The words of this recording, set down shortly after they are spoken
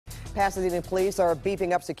Pasadena police are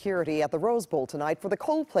beefing up security at the Rose Bowl tonight for the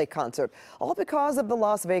Coldplay concert, all because of the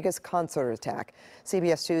Las Vegas concert attack.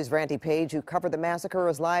 CBS 2's Randy Paige, who covered the massacre,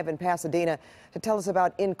 is live in Pasadena to tell us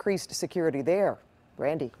about increased security there.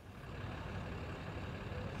 Randy.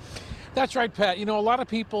 That's right, Pat. You know, a lot of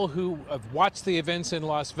people who have watched the events in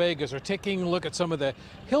Las Vegas are taking a look at some of the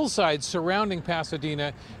hillsides surrounding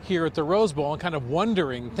Pasadena here at the Rose Bowl and kind of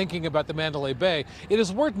wondering, thinking about the Mandalay Bay. It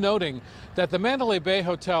is worth noting that the Mandalay Bay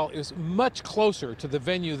Hotel is much closer to the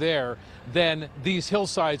venue there than these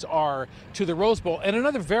hillsides are to the Rose Bowl. And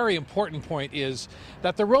another very important point is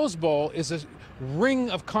that the Rose Bowl is a ring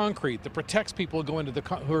of concrete that protects people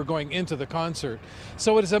who are going into the concert.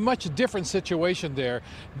 So it is a much different situation there.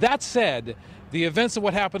 That said, the events of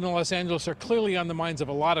what happened in Los Angeles are clearly on the minds of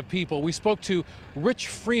a lot of people. We spoke to Rich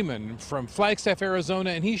Freeman from Flagstaff, Arizona,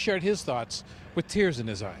 and he shared his thoughts with tears in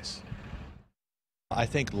his eyes. I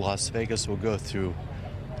think Las Vegas will go through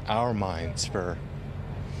our minds for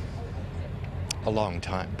a long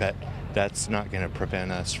time, but that's not going to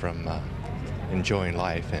prevent us from enjoying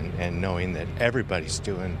life and knowing that everybody's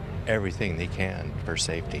doing everything they can for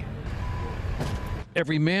safety.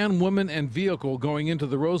 Every man, woman, and vehicle going into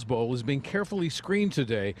the Rose Bowl is being carefully screened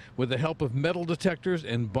today with the help of metal detectors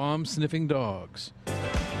and bomb-sniffing dogs.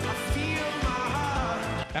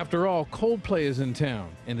 After all, Coldplay is in town,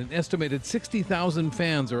 and an estimated 60,000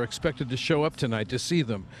 fans are expected to show up tonight to see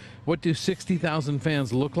them. What do 60,000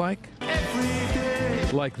 fans look like?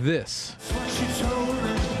 Like this.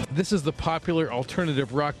 This is the popular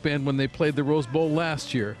alternative rock band when they played the Rose Bowl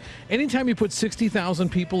last year. Anytime you put 60,000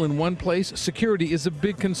 people in one place, security is a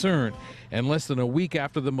big concern. And less than a week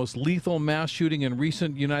after the most lethal mass shooting in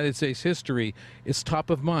recent United States history, it's top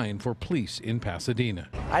of mind for police in Pasadena.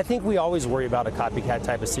 I think we always worry about a copycat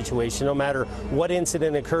type of situation, no matter what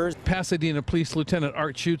incident occurs. Pasadena Police Lieutenant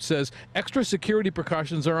Art Schutz says extra security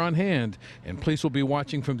precautions are on hand, and police will be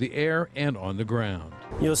watching from the air and on the ground.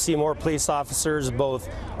 You'll see more police officers, both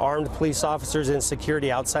armed police officers and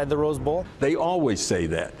security outside the Rose Bowl. They always say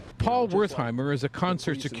that. Paul Wertheimer is a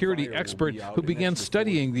concert security expert who began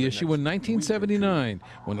studying the issue in 1979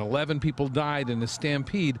 when 11 people died in a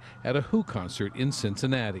stampede at a Who concert in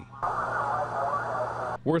Cincinnati.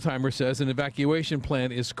 Wertheimer says an evacuation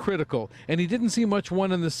plan is critical, and he didn't see much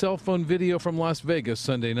one in the cell phone video from Las Vegas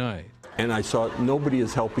Sunday night. And I saw nobody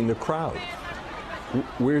is helping the crowd.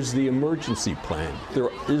 Where's the emergency plan?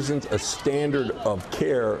 There isn't a standard of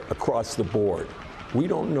care across the board. We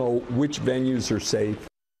don't know which venues are safe.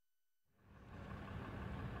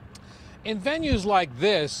 In venues like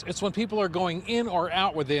this, it's when people are going in or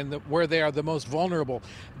out where they are the most vulnerable.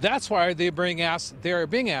 That's why they are being asked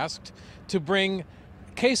to bring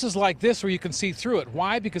cases like this where you can see through it.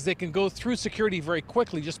 Why? Because they can go through security very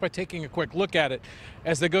quickly just by taking a quick look at it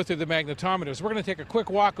as they go through the magnetometers. We're going to take a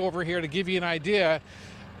quick walk over here to give you an idea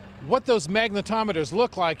what those magnetometers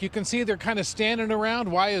look like. You can see they're kind of standing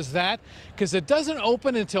around. Why is that? Because it doesn't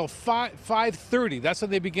open until 5:30. That's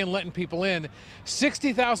when they begin letting people in.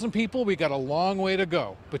 60,000 people, we got a long way to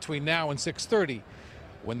go between now and 6:30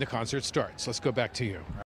 when the concert starts. Let's go back to you.